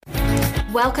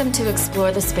Welcome to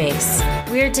Explore the Space.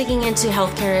 We're digging into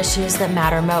healthcare issues that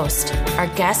matter most. Our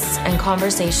guests and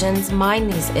conversations mine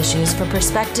these issues for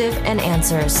perspective and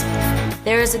answers.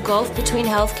 There is a gulf between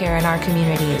healthcare and our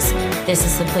communities. This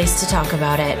is the place to talk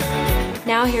about it.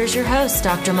 Now here's your host,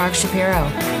 Dr. Mark Shapiro.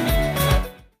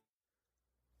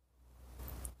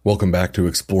 Welcome back to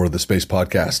Explore the Space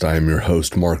podcast. I am your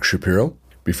host, Mark Shapiro.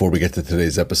 Before we get to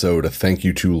today's episode, a thank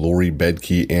you to Lori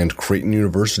Bedke and Creighton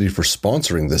University for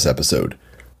sponsoring this episode.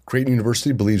 Creighton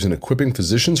University believes in equipping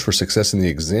physicians for success in the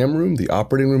exam room, the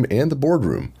operating room, and the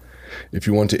boardroom. If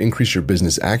you want to increase your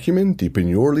business acumen, deepen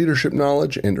your leadership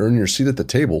knowledge, and earn your seat at the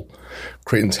table,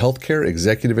 Creighton's healthcare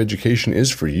executive education is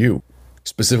for you.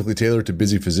 Specifically tailored to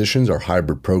busy physicians, our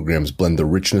hybrid programs blend the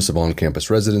richness of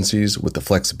on-campus residencies with the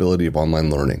flexibility of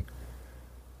online learning.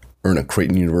 Earn a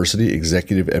Creighton University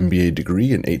Executive MBA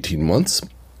degree in 18 months,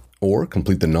 or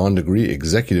complete the non-degree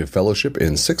Executive Fellowship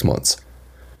in 6 months.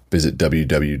 Visit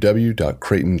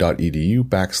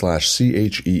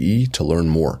www.creighton.edu/CHEE to learn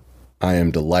more. I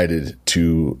am delighted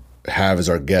to have as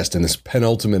our guest in this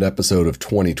penultimate episode of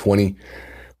 2020,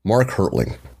 Mark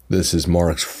Hertling. This is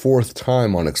Mark's 4th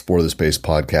time on Explore the Space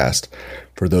podcast.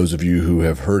 For those of you who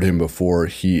have heard him before,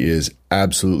 he is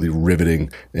absolutely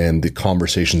riveting, and the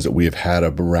conversations that we have had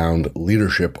around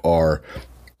leadership are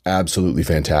absolutely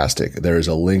fantastic. There is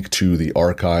a link to the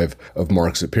archive of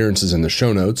Mark's appearances in the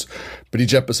show notes, but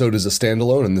each episode is a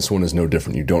standalone, and this one is no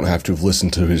different. You don't have to have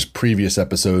listened to his previous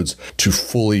episodes to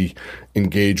fully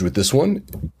engage with this one,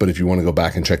 but if you want to go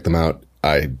back and check them out,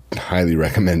 I highly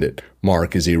recommend it.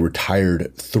 Mark is a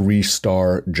retired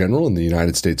 3-star general in the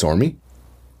United States Army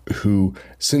who,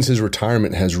 since his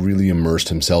retirement, has really immersed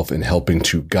himself in helping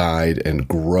to guide and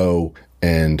grow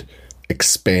and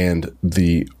expand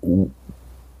the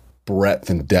breadth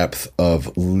and depth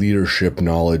of leadership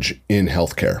knowledge in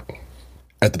healthcare.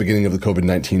 At the beginning of the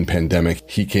COVID-19 pandemic,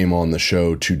 he came on the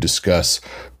show to discuss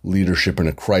leadership in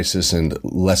a crisis and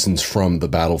lessons from the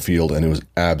battlefield, and it was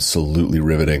absolutely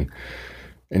riveting.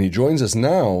 And he joins us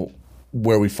now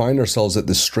where we find ourselves at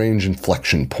this strange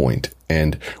inflection point,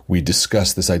 and we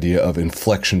discuss this idea of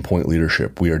inflection point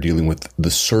leadership. We are dealing with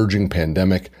the surging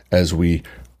pandemic as we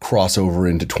cross over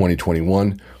into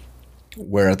 2021,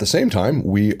 where at the same time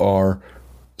we are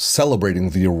celebrating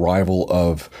the arrival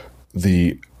of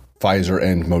the Pfizer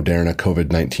and Moderna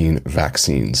COVID-19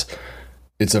 vaccines.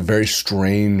 It's a very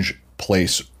strange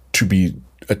place to be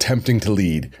attempting to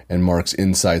lead, and Mark's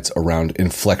insights around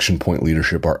inflection point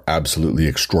leadership are absolutely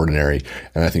extraordinary,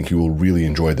 and I think you will really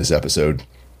enjoy this episode.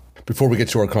 Before we get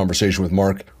to our conversation with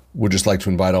Mark, we'd just like to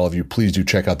invite all of you, please do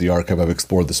check out the archive of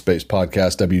Explore the Space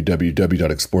podcast,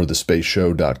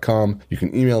 www.explorethespaceshow.com. You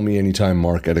can email me anytime,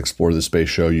 Mark at Explore the Space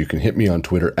Show. You can hit me on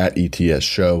Twitter at ETS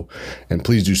Show. And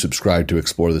please do subscribe to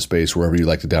Explore the Space wherever you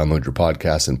like to download your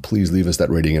podcasts. And please leave us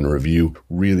that rating and review.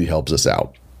 Really helps us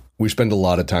out. We spend a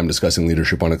lot of time discussing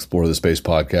leadership on Explore the Space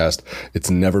podcast.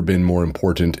 It's never been more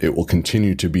important. It will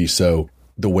continue to be so.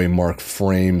 The way Mark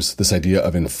frames this idea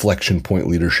of inflection point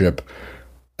leadership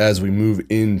as we move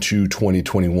into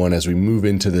 2021, as we move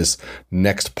into this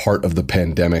next part of the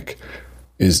pandemic,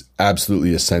 is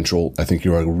absolutely essential. I think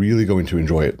you are really going to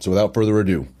enjoy it. So without further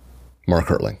ado, Mark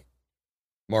Hertling.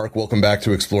 Mark, welcome back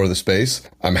to Explore the Space.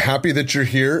 I'm happy that you're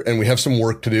here, and we have some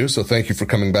work to do, so thank you for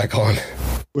coming back on.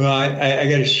 Well, I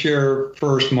got to share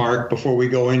first, Mark, before we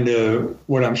go into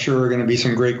what I'm sure are going to be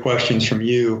some great questions from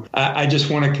you. I just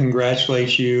want to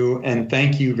congratulate you and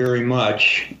thank you very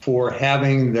much for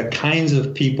having the kinds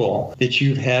of people that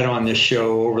you've had on this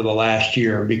show over the last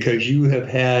year, because you have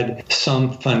had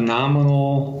some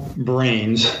phenomenal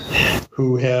brains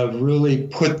who have really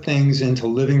put things into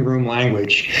living room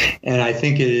language. And I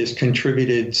think it has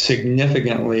contributed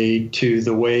significantly to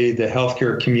the way the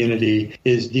healthcare community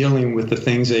is dealing with the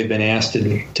things they've been asked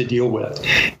to deal with.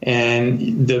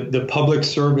 And the public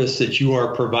service that you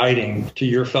are providing to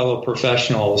your fellow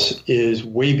professionals is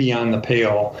way beyond the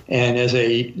pale. And as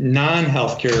a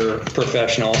non-healthcare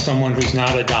professional, someone who's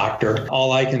not a doctor,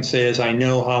 all I can say is I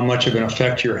know how much of an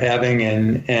effect you're having.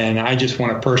 And I just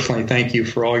want to personally thank you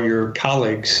for all your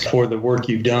colleagues for the work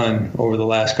you've done over the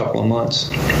last couple of months.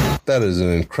 That is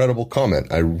an incredible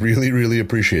comment. I really, really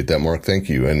appreciate that, Mark. Thank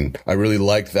you. And I really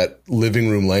liked that living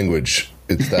room language.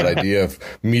 It's that idea of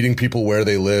meeting people where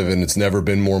they live, and it's never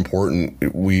been more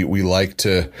important. We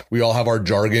all have our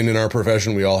jargon in our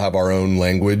profession. We all have our own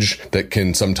language that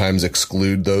can sometimes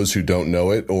exclude those who don't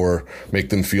know it or make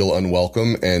them feel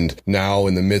unwelcome. And now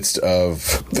in the midst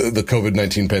of the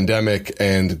COVID-19 pandemic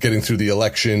and getting through the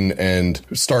election and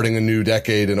starting a new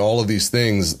decade and all of these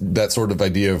things, that sort of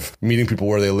idea of meeting people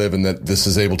where they live and that this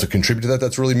is able to contribute to that,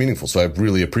 that's really meaningful. So I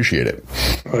really appreciate it.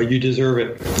 Well, you deserve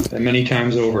it many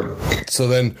times over. So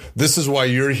then this is why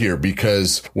you're here,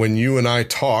 because when you and I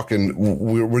talk, and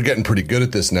we're getting pretty good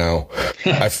at this now,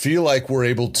 I feel like we're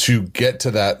able to get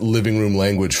to that living room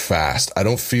language fast. I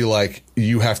don't feel like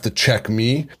you have to check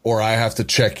me or I have to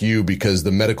check you because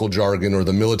the medical jargon or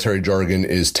the military jargon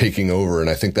is taking over. And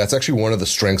I think that's actually one of the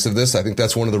strengths of this. I think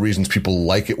that's one of the reasons people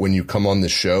like it when you come on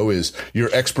this show is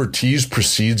your expertise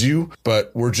precedes you,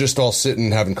 but we're just all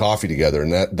sitting having coffee together.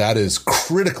 And that is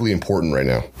critically important right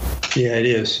now. Yeah, it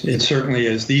is. It certainly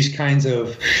is. These kinds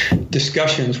of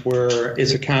discussions where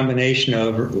it's a combination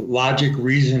of logic,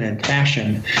 reason, and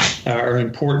passion are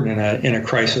important in a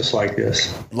crisis like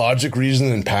this. Logic,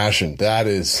 reason, and passion.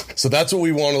 So that's what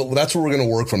we want. That's what we're going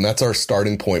to work from. That's our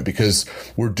starting point, because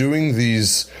we're doing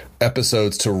these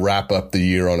episodes to wrap up the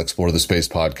year on Explore the Space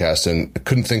podcast. And I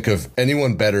couldn't think of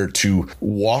anyone better to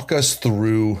walk us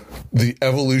through the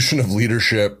evolution of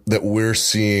leadership that we're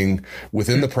seeing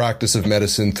within the practice of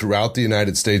medicine throughout the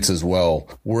United States as well.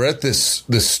 We're at this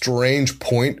strange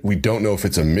point. We don't know if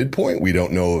it's a midpoint. We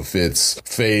don't know if it's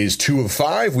phase 2 of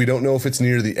 5. We don't know if it's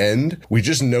near the end. We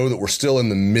just know that we're still in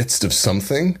the midst of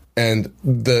something. And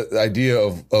the idea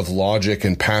of logic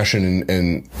and passion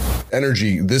and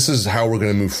energy, this is how we're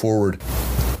going to move forward.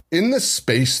 In the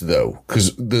space, though,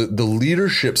 because the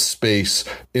leadership space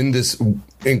in this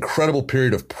incredible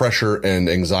period of pressure and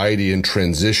anxiety and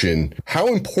transition, how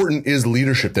important is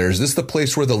leadership there? Is this the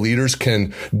place where the leaders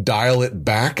can dial it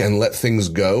back and let things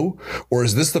go? Or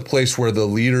is this the place where the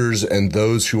leaders and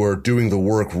those who are doing the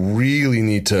work really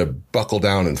need to buckle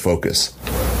down and focus?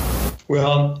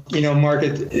 Well, Mark,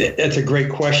 it's a great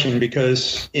question,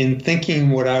 because in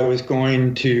thinking what I was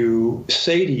going to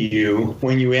say to you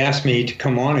when you asked me to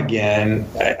come on again,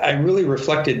 I really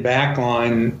reflected back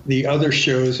on the other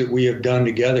shows that we have done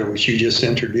together, which you just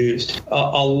introduced.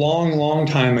 A long, long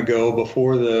time ago,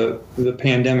 before the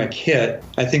pandemic hit,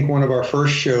 I think one of our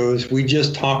first shows, we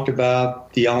just talked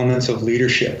about the elements of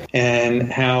leadership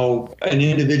and how an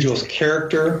individual's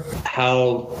character,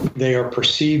 how they are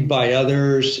perceived by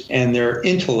others, and their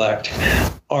intellect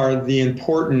are the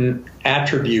important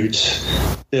attributes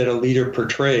that a leader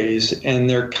portrays, and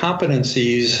their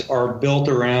competencies are built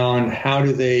around how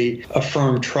do they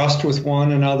affirm trust with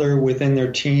one another within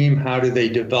their team, how do they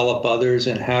develop others,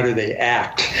 and how do they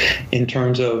act in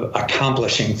terms of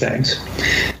accomplishing things.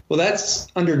 Well, that's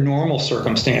under normal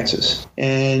circumstances.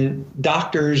 And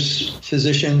doctors,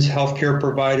 physicians, healthcare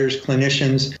providers,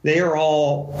 clinicians, they are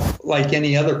all, like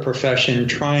any other profession,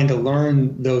 trying to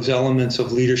learn those elements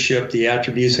of leadership, the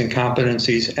attributes and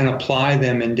competencies, and apply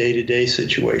them in day-to-day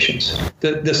situations.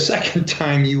 The second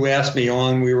time you asked me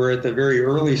on, we were at the very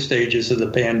early stages of the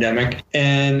pandemic,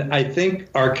 and I think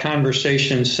our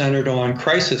conversation centered on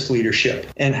crisis leadership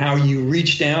and how you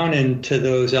reach down into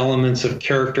those elements of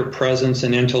character, presence,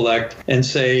 and intellect and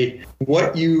say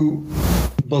what you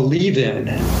believe in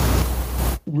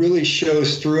really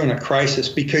shows through in a crisis,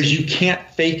 because you can't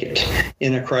fake it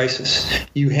in a crisis.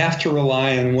 You have to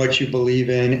rely on what you believe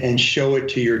in and show it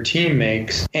to your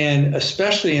teammates. And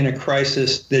especially in a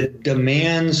crisis that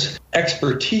demands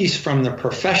expertise from the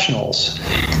professionals,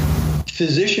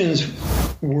 physicians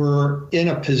were in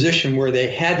a position where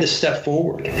they had to step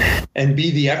forward and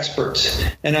be the experts.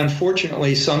 And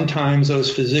unfortunately, sometimes those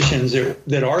physicians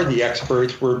that are the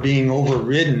experts were being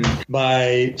overridden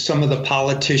by some of the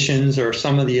politicians or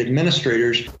some of the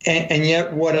administrators. And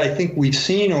yet what I think we've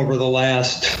seen over the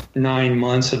last 9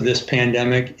 months of this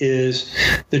pandemic is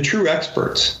the true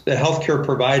experts, the healthcare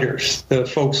providers, the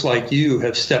folks like you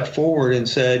have stepped forward and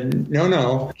said,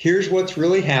 no, here's what's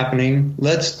really happening.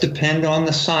 Let's depend on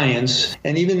the science.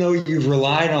 And even though you've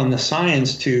relied on the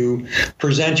science to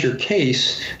present your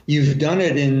case, you've done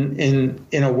it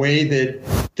in a way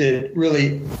that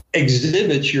really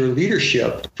exhibits your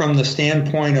leadership from the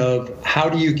standpoint of how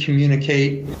do you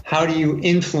communicate, how do you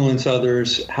influence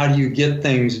others, how do you get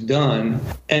things done,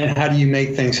 and how do you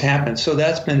make things happen. So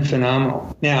that's been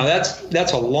phenomenal. Now,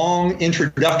 that's a long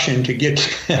introduction to get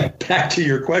back to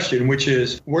your question, which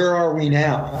is, where are we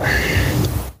now?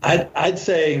 I'd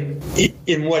say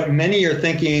in what many are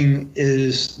thinking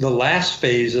is the last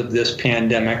phase of this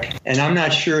pandemic, and I'm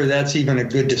not sure that's even a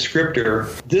good descriptor,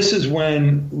 this is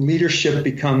when leadership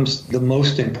becomes the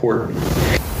most important.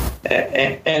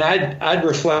 And I'd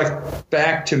reflect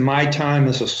back to my time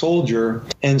as a soldier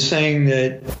and saying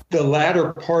that the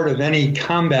latter part of any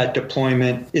combat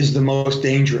deployment is the most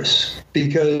dangerous,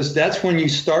 because that's when you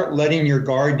start letting your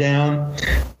guard down,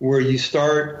 where you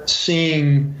start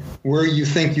seeing where you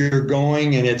think you're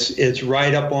going, and it's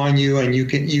right up on you, and you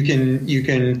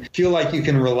can feel like you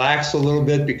can relax a little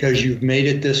bit because you've made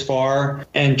it this far.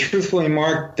 And truthfully,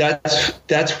 Mark,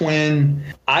 that's when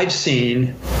I've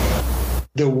seen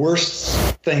the worst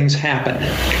things happen,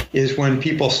 is when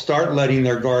people start letting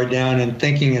their guard down and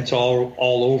thinking it's all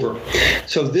over.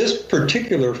 So this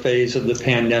particular phase of the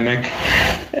pandemic,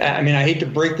 I mean, I hate to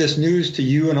break this news to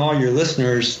you and all your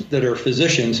listeners that are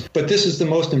physicians, but this is the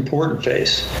most important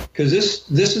phase, because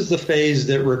this is the phase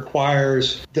that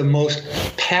requires the most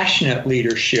passionate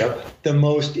leadership, the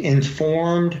most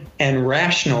informed and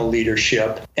rational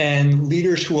leadership, and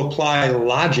leaders who apply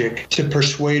logic to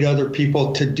persuade other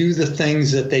people to do the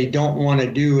things that they don't want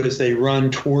to do as they run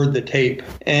toward the tape.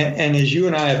 And as you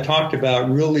and I have talked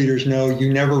about, real leaders know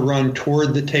you never run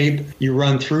toward the tape, you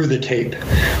run through the tape.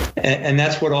 And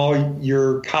that's what all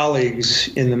your colleagues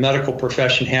in the medical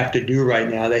profession have to do right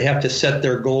now. They have to set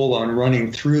their goal on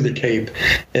running through the tape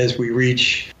as we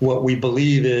reach what we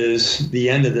believe is the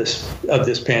end of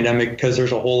this pandemic, because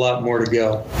there's a whole lot more to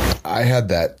go. I had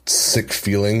that sick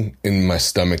feeling in my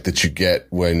stomach that you get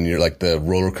when you're like the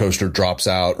roller coaster drops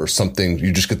out or something.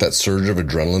 You just get that surge of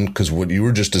adrenaline, because what you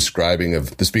were just describing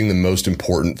of this being the most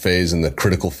important phase and the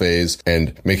critical phase,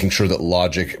 and making sure that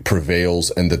logic prevails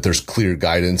and that there's clear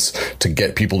guidance to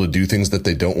get people to do things that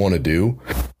they don't want to do.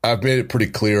 I've made it pretty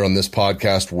clear on this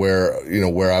podcast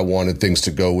where I wanted things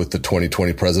to go with the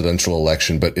 2020 presidential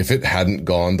election. But if it hadn't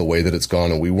gone the way that it's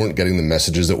gone, and we weren't getting the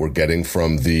messages that we're getting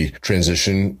from the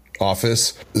transition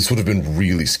office, this would have been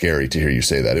really scary to hear you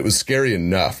say that. It was scary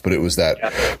enough, but it was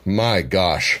that, my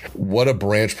gosh, what a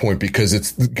branch point, because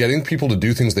it's getting people to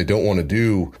do things they don't want to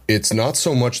do. It's not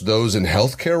so much those in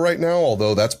healthcare right now,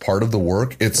 although that's part of the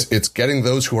work. It's getting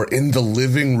those who are in the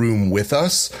living room with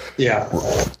us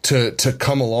to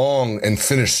come along and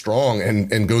finish strong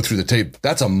and go through the tape.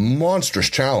 That's a monstrous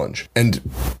challenge. And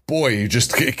boy, you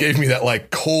just gave me that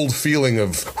like cold feeling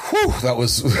of, whew, that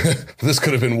was, this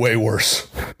could have been way worse.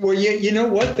 Well, you know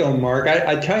what, though, Mark?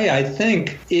 I tell you, I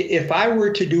think if I were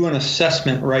to do an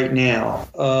assessment right now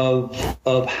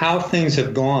of how things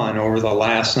have gone over the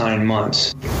last 9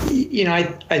 months,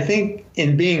 I think,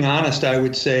 in being honest, I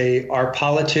would say our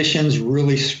politicians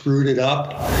really screwed it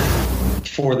up.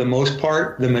 For the most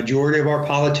part, the majority of our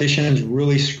politicians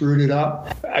really screwed it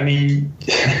up. I mean,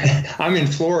 I'm in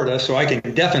Florida, so I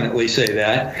can definitely say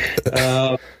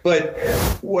that. But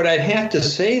what I'd have to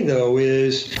say, though,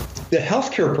 is the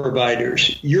healthcare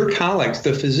providers, your colleagues,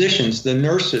 the physicians, the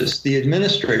nurses, the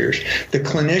administrators, the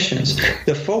clinicians,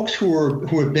 the folks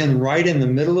who have been right in the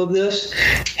middle of this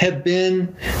have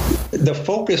been the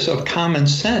focus of common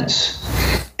sense.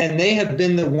 And they have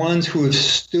been the ones who have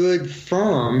stood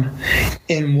firm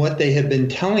in what they have been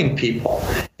telling people.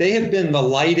 They have been the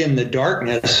light in the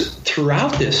darkness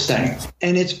throughout this thing.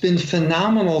 And it's been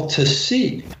phenomenal to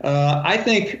see. I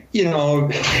think,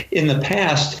 in the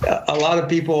past, a lot of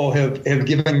people have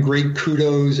given great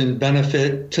kudos and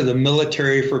benefit to the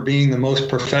military for being the most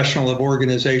professional of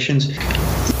organizations.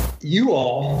 You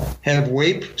all have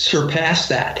way surpassed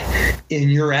that in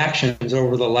your actions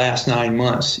over the last 9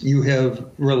 months. You have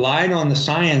relied on the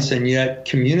science and yet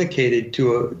communicated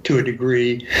to a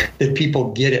degree that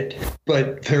people get it.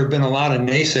 But there have been a lot of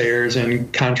naysayers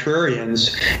and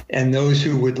contrarians and those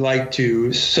who would like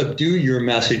to subdue your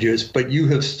messages, but you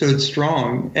have stood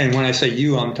strong. And when I say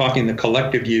you, I'm talking the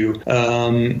collective you,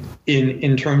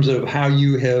 in terms of how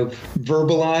you have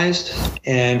verbalized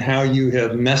and how you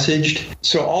have messaged.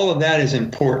 So all of that is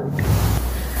important.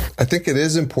 I think it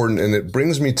is important, and it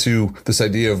brings me to this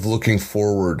idea of looking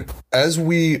forward. As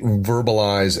we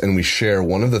verbalize and we share,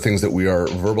 one of the things that we are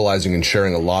verbalizing and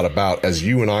sharing a lot about as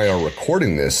you and I are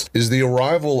recording this is the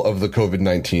arrival of the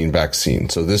COVID-19 vaccine.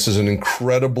 So this is an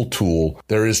incredible tool.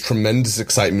 There is tremendous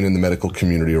excitement in the medical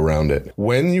community around it.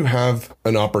 When you have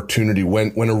an opportunity,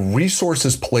 when a resource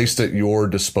is placed at your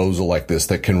disposal like this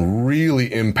that can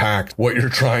really impact what you're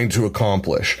trying to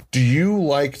accomplish, do you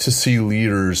like to see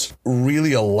leaders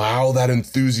really allow that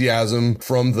enthusiasm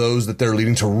from those that they're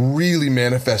leading to really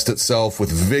manifest itself with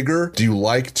vigor? Do you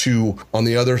like to, on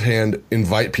the other hand,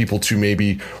 invite people to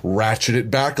maybe ratchet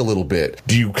it back a little bit?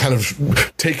 Do you kind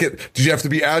of take it? Do you have to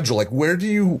be agile? Like, where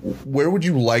would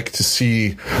you like to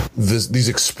see these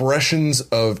expressions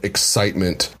of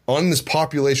excitement on this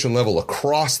population level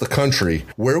across the country?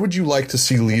 Where would you like to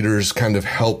see leaders kind of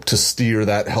help to steer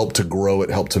that, help to grow it,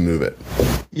 help to move it?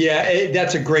 Yeah,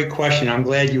 that's a great question. I'm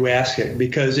glad you asked it,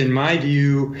 because in my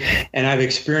view, and I've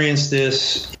experienced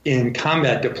this in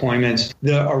combat deployments,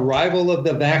 the arrival of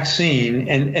the vaccine,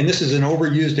 and this is an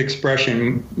overused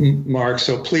expression, Mark,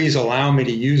 so please allow me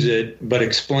to use it, but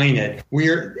explain it.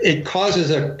 It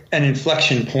causes an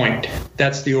inflection point.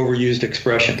 That's the overused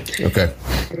expression. Okay.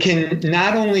 It can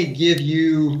not only give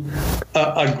you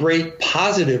a great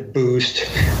positive boost,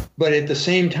 but at the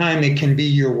same time, it can be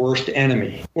your worst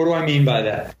enemy. What do I mean by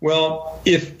that? Well,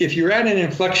 if you're at an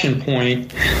inflection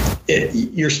point,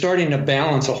 you're starting to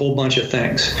balance a whole bunch of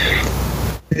things.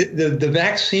 The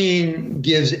vaccine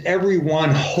gives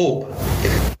everyone hope.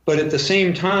 But at the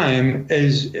same time,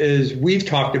 as we've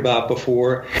talked about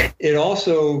before, it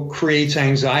also creates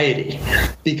anxiety,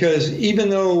 because even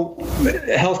though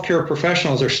healthcare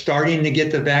professionals are starting to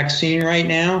get the vaccine right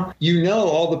now,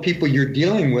 all the people you're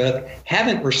dealing with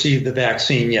haven't received the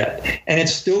vaccine yet, and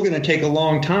it's still going to take a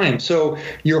long time. So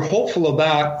you're hopeful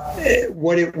about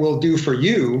what it will do for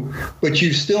you, but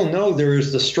you still know there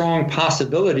is the strong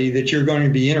possibility that you're going to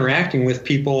be interacting with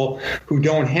people who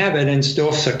don't have it and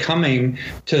still succumbing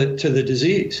to the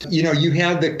disease. You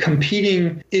have the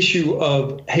competing issue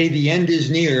of, hey, the end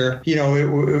is near,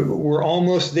 we're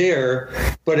almost there.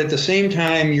 But at the same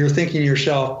time, you're thinking to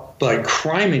yourself, like,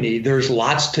 criminy, there's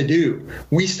lots to do.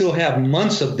 We still have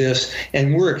months of this,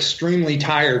 and we're extremely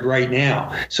tired right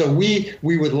now. So we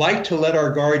would like to let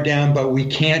our guard down, but we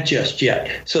can't just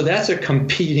yet. So that's a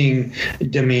competing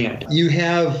demand. You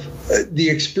have the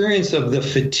experience of the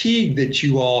fatigue that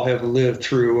you all have lived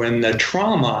through and the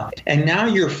trauma, and now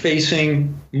you're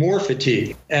facing more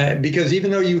fatigue because even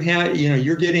though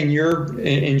you're getting your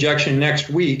injection next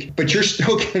week, but you're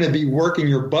still going to be working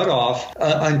your butt off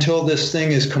until this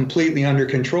thing is completely under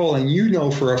control,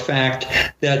 and for a fact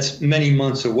that's many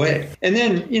months away. And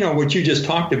then what you just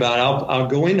talked about, I'll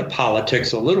go into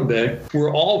politics a little bit.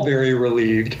 We're all very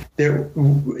relieved that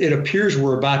it appears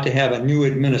we're about to have a new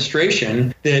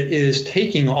administration that is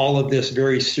taking all of this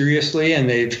very seriously, and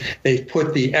they've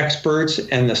put the experts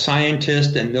and the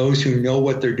scientists and those who know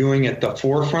what they're doing at the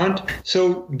forefront.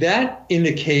 So that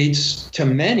indicates to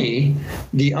many,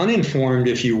 the uninformed,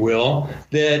 if you will,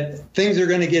 that things are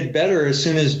going to get better as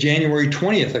soon as January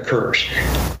 20th occurs.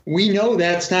 We know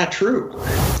that's not true.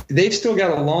 They've still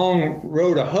got a long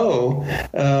road to hoe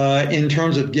in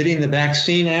terms of getting the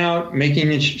vaccine out,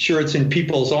 making sure it's in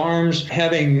people's arms,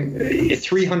 having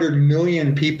 300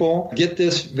 million people get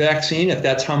this vaccine, if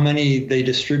that's how many they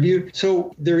distribute.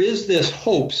 So there is this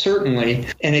hope, certainly,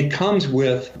 and it comes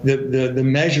with the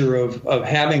measure of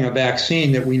having a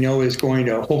vaccine that we know is going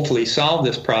to hopefully solve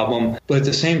this problem. But at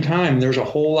the same time, there's a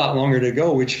whole lot longer to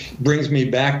go, which brings me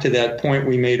back to that point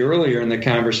we made earlier in the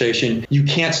conversation. You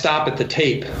can't stop at the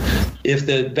tape. If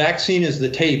the vaccine is the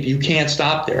tape, you can't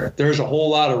stop there. There's a whole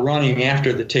lot of running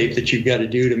after the tape that you've got to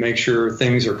do to make sure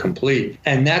things are complete.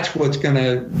 And that's going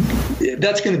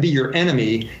to be your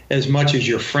enemy as much as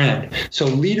your friend. So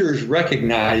leaders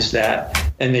recognize that,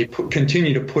 and they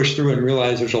continue to push through and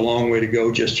realize there's a long way to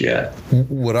go just yet.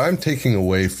 What I'm taking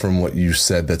away from what you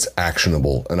said that's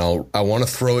actionable, and I want to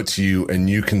throw it to you, and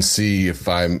you can see if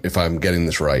I'm getting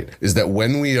this right, is that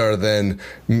when we are then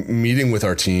meeting with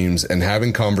our teams and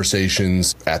having conversations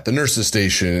at the nurses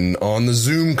station, on the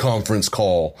Zoom conference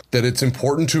call, that it's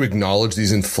important to acknowledge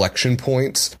these inflection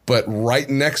points. But right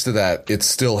next to that, it's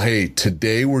still, hey,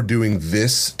 today we're doing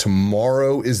this,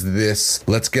 tomorrow is this.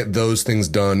 Let's get those things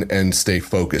done and stay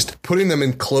focused. Putting them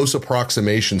in close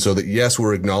approximation so that, yes,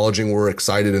 we're acknowledging we're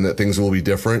excited and that things will be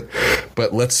different,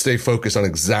 but let's stay focused on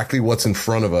exactly what's in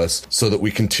front of us so that we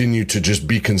continue to just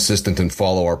be consistent and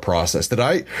follow our process. Did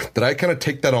I kind of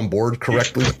take that on board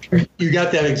correctly? You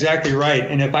got that exactly right.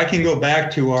 And if I can go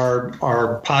back to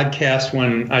our podcast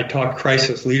when I talked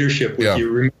crisis leadership with you,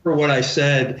 remember what I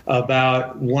said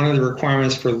about one of the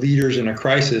requirements for leaders in a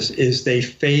crisis is they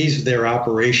phase their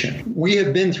operation. We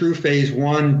have been through phase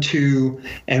 1, 2,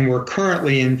 and we're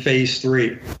currently in phase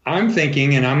 3. I'm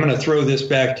thinking, and I'm going to throw this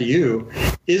back to you,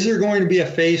 is there going to be a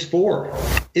phase 4?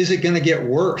 Is it going to get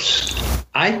worse?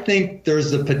 I think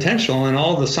there's the potential, and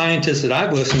all the scientists that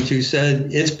I've listened to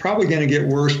said it's probably going to get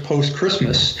worse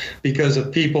post-Christmas because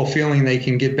of people feeling they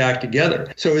can get back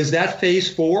together. So is that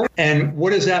phase 4? And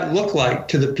what does that look like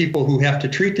to the people who have to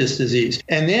treat this disease?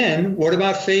 And then what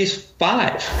about phase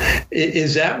 5?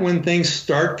 Is that when things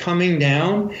start coming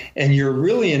down and you're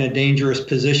really in a dangerous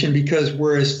position? Because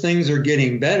whereas things are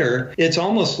getting better, it's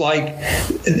almost like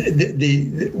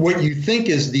what you think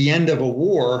is the end of a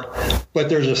war, but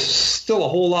there's still still a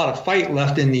whole lot of fight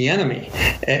left in the enemy.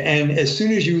 And as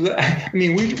soon as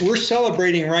we're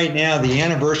celebrating right now the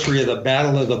anniversary of the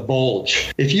Battle of the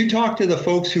Bulge. If you talk to the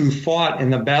folks who fought in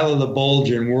the Battle of the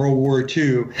Bulge in World War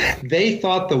II, they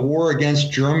thought the war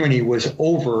against Germany was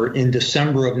over in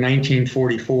December of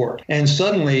 1944. And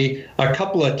suddenly, a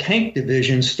couple of tank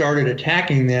divisions started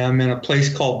attacking them in a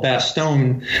place called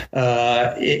Bastogne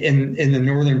in the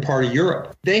northern part of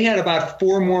Europe. They had about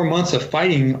 4 more months of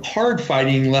fighting, hard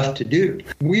fighting left to do.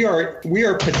 We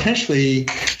are potentially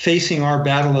facing our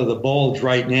Battle of the Bulge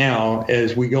right now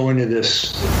as we go into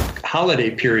this holiday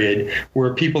period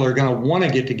where people are going to want to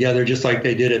get together just like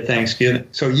they did at Thanksgiving.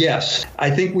 So yes, I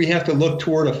think we have to look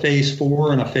toward a phase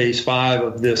 4 and a phase 5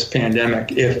 of this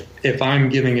pandemic if I'm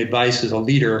giving advice as a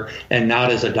leader and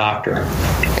not as a doctor.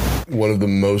 One of the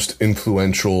most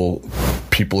influential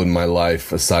people in my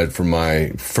life, aside from my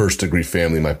first degree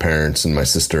family, my parents and my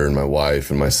sister and my wife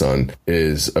and my son,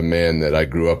 is a man that I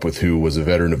grew up with who was a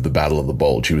veteran of the Battle of the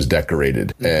Bulge. He was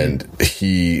decorated, and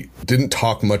he didn't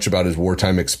talk much about his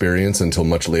wartime experience until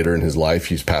much later in his life.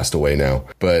 He's passed away now,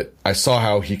 but I saw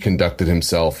how he conducted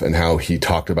himself and how he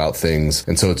talked about things.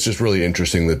 And so it's just really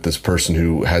interesting that this person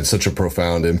who had such a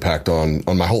profound impact on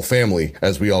my whole family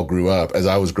as we all grew up, as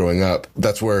I was growing up,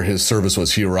 that's where his service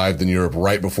was. He arrived in Europe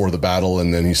right before the battle,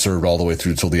 and then he served all the way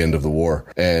through till the end of the war.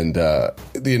 And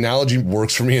the analogy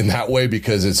works for me in that way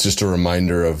because it's just a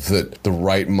reminder of that the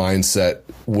right mindset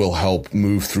will help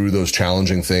move through those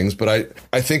challenging things. But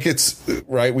I think it's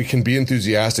right. We can be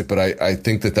enthusiastic, but I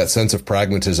think that sense of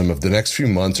pragmatism of the next few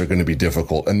months are going to be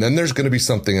difficult. And then there's going to be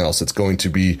something else. It's going to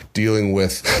be dealing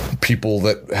with people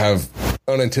that have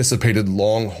unanticipated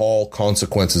long haul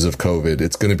consequences of COVID.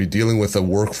 It's going to be dealing with a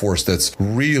workforce that's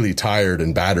really tired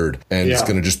and battered, and it's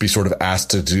going to just be sort of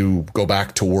asked to go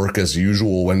back to work as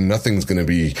usual when nothing's going to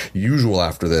be usual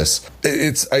after this.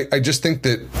 I just think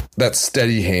that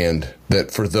steady hand, that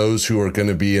for those who are going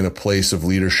to be in a place of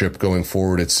leadership going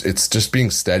forward, it's just being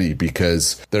steady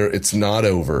because it's not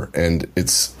over, and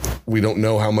we don't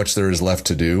know how much there is left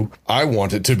to do. I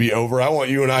want it to be over. I want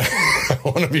you and I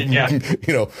want to be,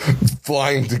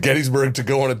 flying to Gettysburg to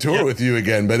go on a tour with you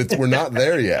again, but we're not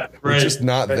there yet. Right. We're just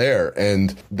not there.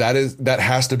 And that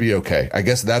has to be okay. I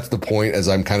guess that's the point as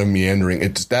I'm kind of meandering.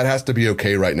 That has to be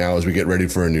okay right now as we get ready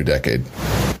for a new decade.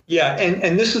 Yeah,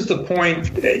 and this is the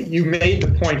point. You made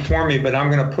the point for me, but I'm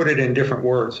going to put it in different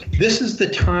words. This is the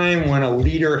time when a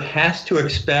leader has to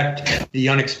expect the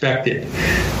unexpected,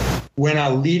 when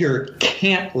a leader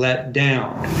can't let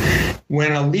down,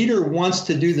 when a leader wants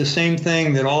to do the same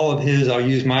thing that all of his, I'll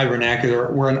use my vernacular,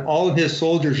 when all of his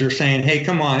soldiers are saying, hey,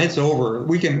 come on, it's over.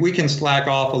 We can slack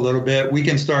off a little bit. We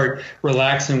can start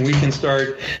relaxing. We can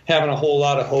start having a whole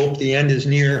lot of hope. The end is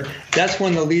near. That's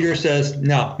when the leader says,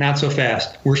 no, not so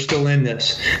fast. We're still in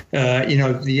this.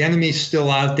 The enemy's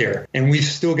still out there, and we've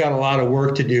still got a lot of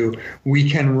work to do. We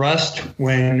can rest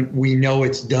when we know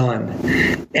it's done.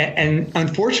 And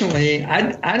unfortunately,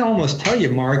 I'd almost tell you,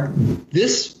 Mark,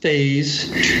 this phase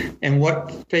and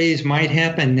what phase might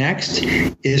happen next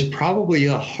is probably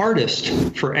the hardest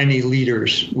for any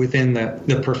leaders within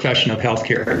the profession of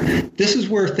healthcare. This is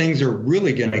where things are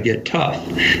really going to get tough.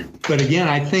 But again,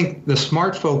 I think the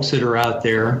smart folks that are out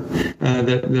there,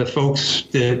 the folks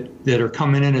that are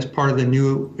coming in as part of the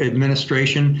new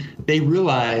administration, they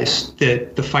realize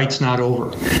that the fight's not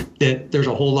over, that there's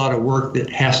a whole lot of work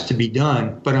that has to be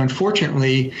done. But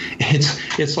unfortunately,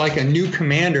 it's like a new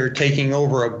commander taking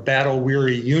over a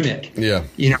battle-weary unit. Yeah.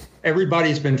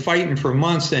 Everybody's been fighting for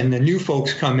months, and the new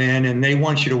folks come in and they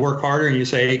want you to work harder, and you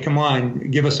say, hey, come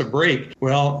on, give us a break.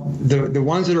 Well, the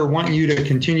ones that are wanting you to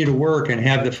continue to work and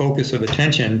have the focus of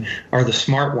attention are the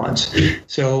smart ones.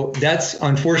 So that's,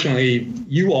 unfortunately,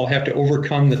 you all have to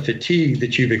overcome the fatigue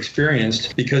that you've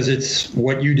experienced because it's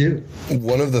what you do.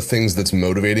 One of the things that's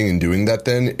motivating in doing that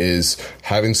then is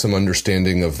having some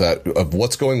understanding of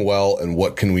what's going well and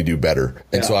what can we do better.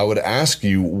 And so I would ask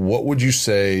you, what would you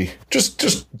say,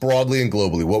 just broadly and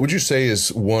globally, what would you say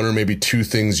is one or maybe two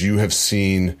things you have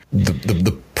seen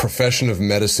the profession of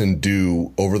medicine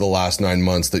do over the last 9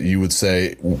 months that you would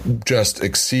say just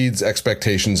exceeds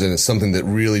expectations and is something that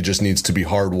really just needs to be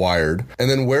hardwired? And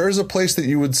then where is a place that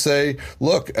you would say,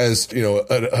 look, as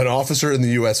an officer in the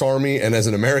U.S. Army and as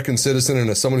an American citizen and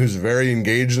as someone who's very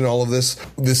engaged in all of this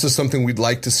is something we'd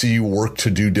like to see you work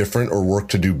to do different or work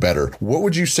to do better? What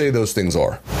would you say those things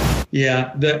are?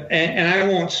 Yeah, and I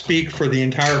won't speak for the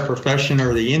entire profession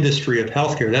or the industry of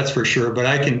healthcare, that's for sure. But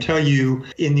I can tell you,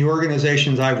 in the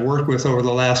organizations I've worked with over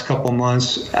the last couple of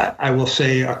months, I will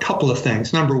say a couple of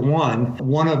things. Number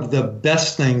one of the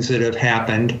best things that have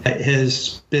happened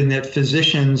has been that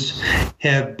physicians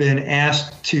have been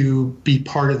asked to be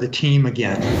part of the team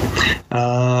again,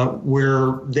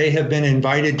 where they have been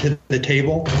invited to the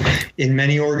table in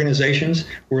many organizations,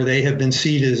 where they have been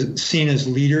seen as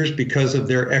leaders because of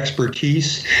their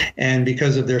expertise and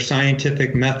because of their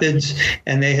scientific methods,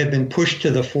 and they have been pushed to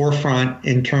the forefront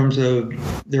in terms of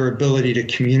their ability to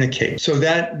communicate. So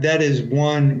that is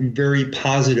one very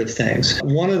positive thing.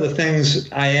 One of the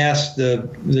things I asked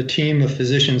the team of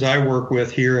physicians I work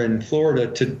with here in Florida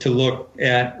to look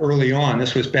at early on,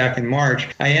 this was back in March,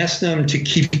 I asked them to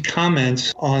keep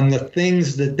comments on the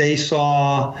things that they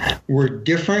saw were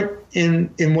different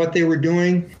in what they were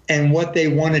doing and what they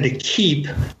wanted to keep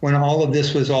when all of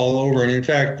this was all over. And in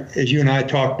fact, as you and I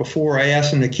talked before, I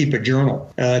asked them to keep a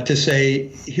journal to say,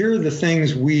 here are the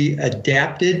things we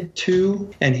adapted to,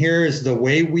 and here is the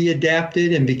way we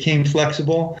adapted and became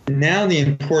flexible. Now the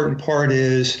important part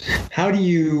is how do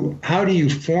you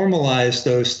formalize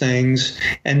those things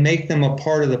and make them a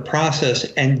part of the process,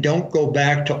 and don't go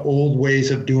back to old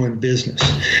ways of doing business,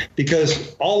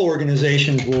 because all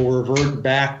organizations will revert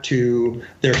back to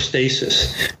their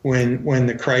stasis when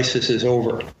the crisis is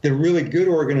over. The really good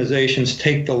organizations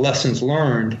take the lessons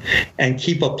learned and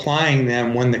keep applying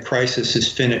them when the crisis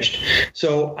is finished.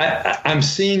 So I'm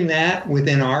seeing that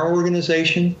within our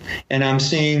organization, and I'm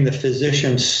seeing the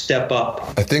physicians step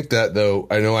up. I think that, though,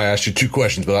 I know I asked you two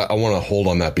questions, but I want to hold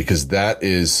on that, because that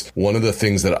is one of the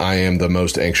things that I am the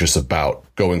most anxious about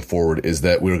going forward, is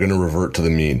that we're going to revert to the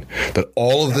mean, that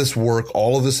all of this work,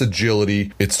 all of this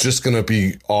agility, it's just going to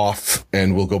be off,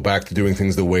 and we'll go back to doing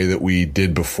things the way that we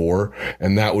did before.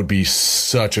 And that would be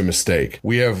such a mistake.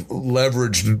 We have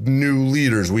leveraged new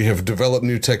leaders. We have developed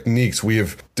new techniques. We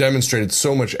have demonstrated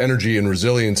so much energy and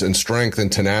resilience and strength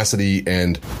and tenacity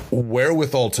and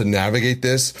wherewithal to navigate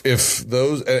this. It's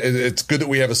good that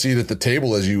we have a seat at the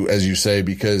table, as you say,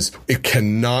 because it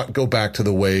cannot go back to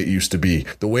the way it used to be.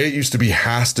 The way it used to be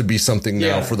has to be something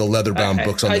now for the leather-bound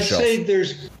books on the shelf.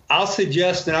 I'll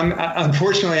suggest that I'm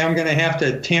going to have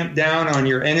to tamp down on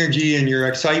your energy and your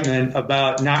excitement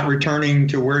about not returning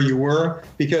to where you were,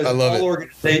 because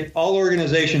all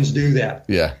organizations do that.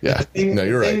 Yeah. You're right. The thing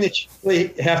that you really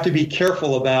have to be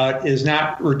careful about is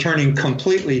not returning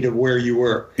completely to where you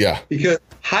were. Yeah. Because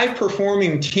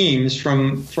high-performing teams,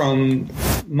 from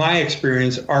my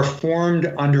experience, are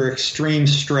formed under extreme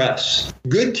stress.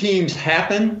 Good teams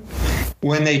happen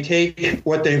when they take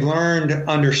what they've learned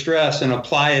under stress and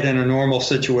apply it in a normal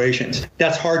situations.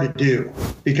 That's hard to do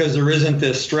because there isn't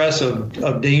this stress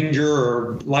of danger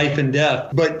or life and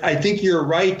death. But I think you're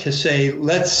right to say,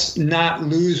 let's not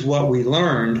lose what we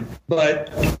learned,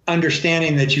 but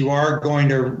understanding that you are going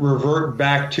to revert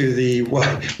back to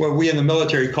what we in the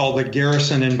military call the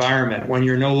garrison environment, when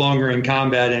you're no longer in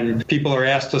combat and people are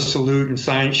asked to salute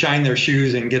and shine their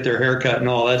shoes and get their hair cut and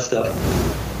all that stuff.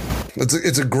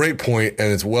 It's a great point,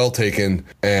 and it's well taken,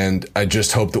 and I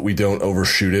just hope that we don't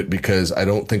overshoot it, because I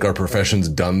don't think our profession's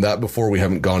done that before. We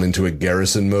haven't gone into a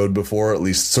garrison mode before, at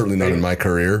least certainly not in my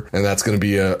career, and that's going to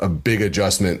be a big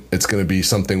adjustment. It's going to be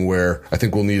something where I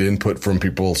think we'll need input from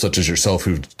people such as yourself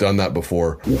who've done that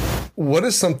before. What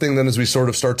is something then, as we sort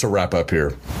of start to wrap up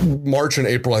here? March and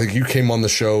April, I think you came on the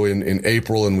show in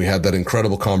April, and we had that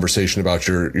incredible conversation about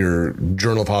your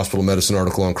Journal of Hospital Medicine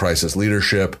article on crisis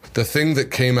leadership. The thing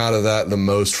that came out of that the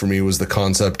most for me was the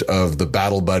concept of the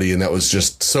battle buddy, and that was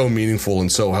just so meaningful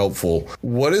and so helpful.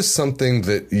 What is something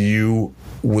that you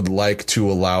would like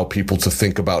to allow people to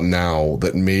think about now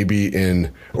that maybe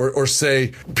or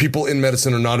say people in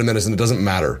medicine or not in medicine, it doesn't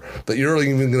matter, that you're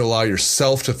even going to allow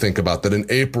yourself to think about, that in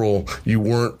April you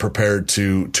weren't prepared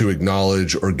to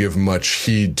acknowledge or give much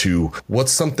heed to?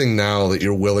 What's something now that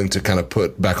you're willing to kind of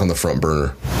put back on the front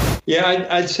burner? Yeah,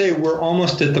 I'd say we're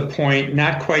almost at the point,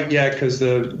 not quite yet because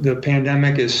the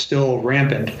pandemic is still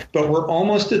rampant, but we're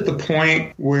almost at the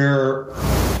point where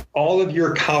all of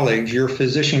your colleagues, your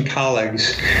physician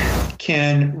colleagues,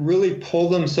 can really pull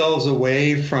themselves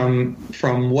away from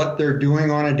what they're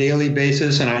doing on a daily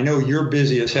basis. And I know you're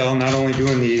busy as hell, not only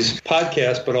doing these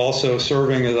podcasts, but also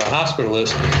serving as a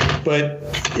hospitalist. But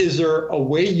is there a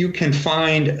way you can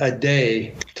find a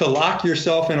day to lock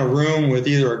yourself in a room with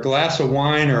either a glass of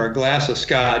wine or a glass of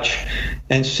scotch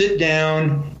and sit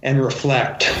down and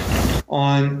reflect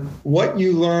on what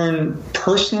you learn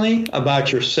personally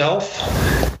about yourself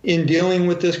in dealing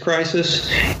with this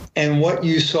crisis and what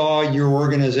you saw your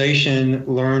organization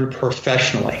learn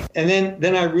professionally. And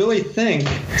then I really think,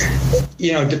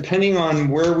 depending on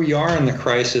where we are in the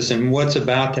crisis and what's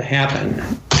about to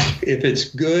happen, if it's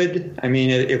good,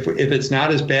 if it's not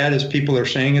as bad as people are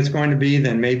saying it's going to be,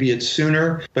 then maybe it's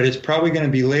sooner, but it's probably going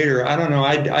to be later. I don't know.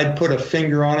 I'd put a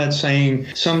finger on it saying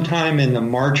sometime in the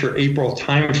March or April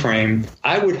timeframe.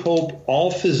 I would hope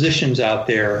all physicians out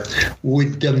there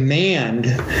would demand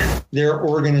their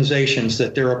organizations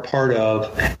that they're a part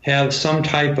of have some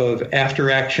type of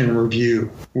after-action review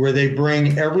where they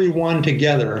bring everyone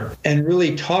together and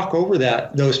really talk over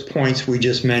those points we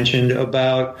just mentioned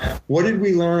about what did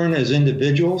we learn as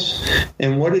individuals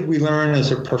and what did we learn as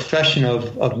a profession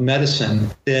of medicine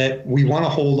that we want to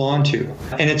hold on to.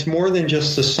 And it's more than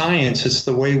just the science. It's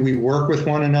the way we work with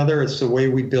one another. It's the way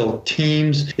we build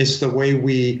teams. It's the way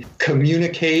we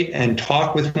communicate and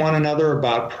talk with one another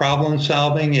about problem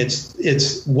solving.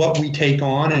 It's what we take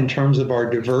on in terms of our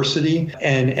diversity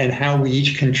and how we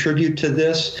each contribute to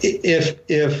this.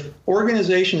 If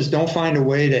organizations don't find a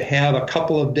way to have a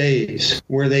couple of days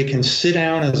where they can sit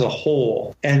down as a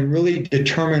whole and really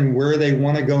determine where they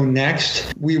want to go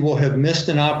next, we will have missed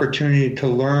an opportunity to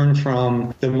learn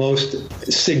from the most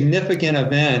significant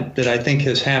event that I think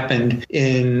has happened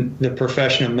in the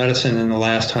profession of medicine in the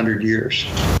last 100 years.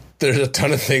 There's a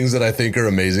ton of things that I think are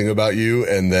amazing about you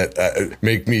and that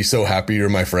make me so happy you're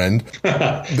my friend.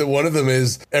 One of them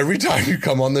is every time you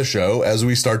come on the show, as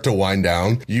we start to wind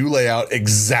down, you lay out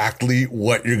exactly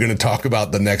what you're going to talk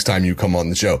about the next time you come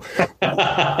on the show.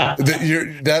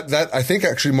 That I think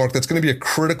actually, Mark, that's going to be a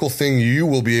critical thing you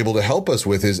will be able to help us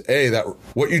with is that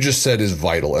what you just said is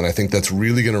vital. And I think that's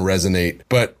really going to resonate,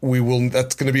 but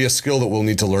that's going to be a skill that we'll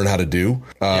need to learn how to do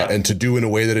and to do in a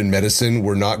way that in medicine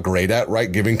we're not great at,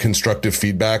 right? Giving constructive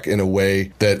feedback in a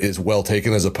way that is well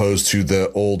taken as opposed to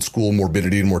the old school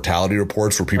morbidity and mortality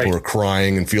reports where people are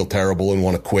crying and feel terrible and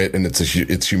want to quit and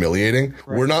it's humiliating.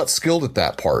 Right. We're not skilled at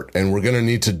that part and we're going to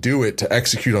need to do it to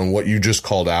execute on what you just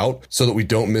called out so that we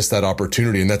don't miss that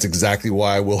opportunity. And that's exactly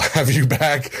why we'll have you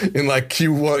back in like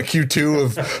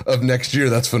Q2 of next year.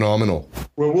 That's phenomenal.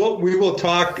 Well, we will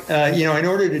talk, in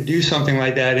order to do something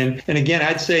like that. And again,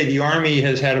 I'd say the Army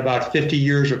has had about 50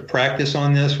 years of practice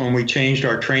on this when we changed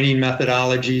our training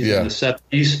methodologies in the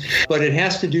 70s, but it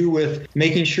has to do with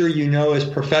making sure as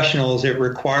professionals it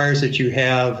requires that you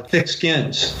have thick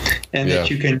skins and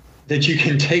that you can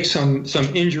take some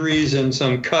injuries and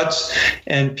some cuts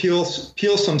and peel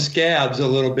some scabs a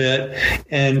little bit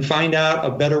and find out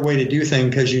a better way to do things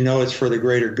because it's for the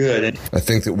greater good. I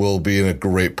think that we'll be in a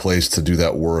great place to do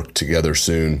that work together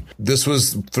soon. This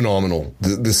was phenomenal.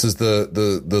 This is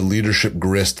the leadership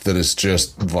grist that is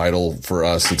just vital for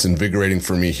us. It's invigorating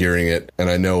for me hearing it, and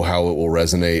I know how it will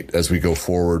resonate as we go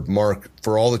forward. Mark,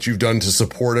 for all that you've done to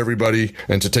support everybody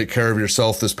and to take care of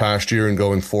yourself this past year and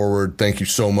going forward, thank you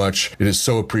so much. It is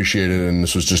so appreciated, and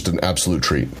this was just an absolute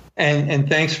treat. And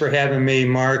thanks for having me,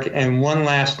 Mark. And one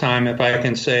last time, if I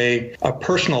can say a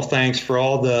personal thanks for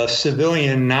all the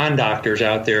civilian non-doctors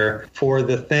out there for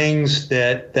the things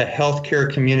that the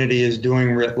healthcare community is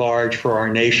doing writ large for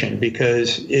our nation,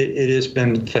 because it has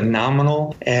been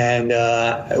phenomenal. And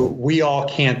we all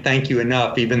can't thank you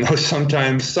enough, even though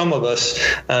sometimes some of us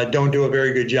don't do a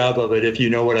very good job of it, if you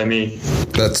know what I mean.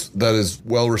 That is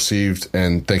well received,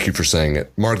 and thank you for saying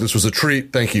it. Mark, this was a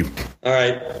treat. Thank you. All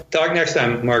right. Talk next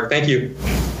time, Mark. Thank you.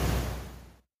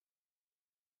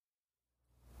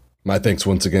 My thanks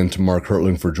once again to Mark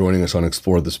Hertling for joining us on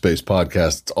Explore the Space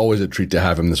podcast. It's always a treat to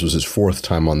have him. This was his 4th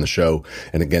time on the show.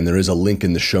 And again, there is a link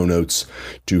in the show notes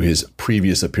to his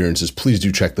previous appearances. Please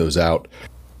do check those out.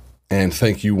 And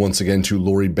thank you once again to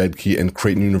Lori Bedke and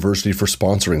Creighton University for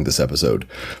sponsoring this episode.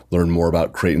 Learn more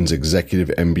about Creighton's Executive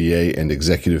MBA and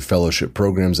Executive Fellowship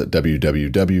programs at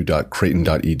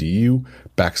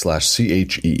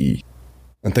www.creighton.edu/CHEE.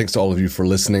 And thanks to all of you for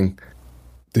listening.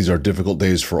 These are difficult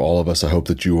days for all of us. I hope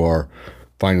that you are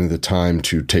finding the time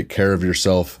to take care of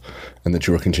yourself and that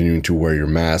you are continuing to wear your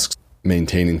masks,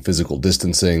 maintaining physical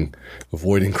distancing,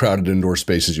 avoiding crowded indoor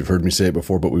spaces. You've heard me say it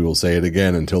before, but we will say it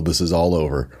again until this is all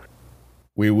over.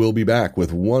 We will be back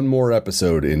with one more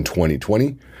episode in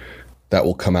 2020. That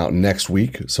will come out next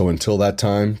week. So until that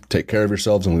time, take care of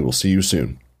yourselves and we will see you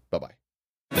soon. Bye-bye.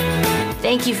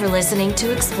 Thank you for listening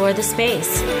to Explore the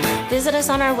Space. Visit us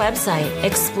on our website,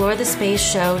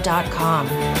 explorethespaceshow.com.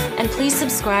 And please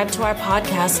subscribe to our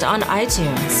podcast on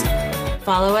iTunes.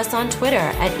 Follow us on Twitter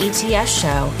at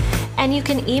ETSShow. And you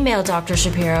can email Dr.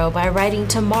 Shapiro by writing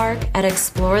to Mark at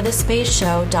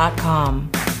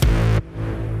explorethespaceshow.com.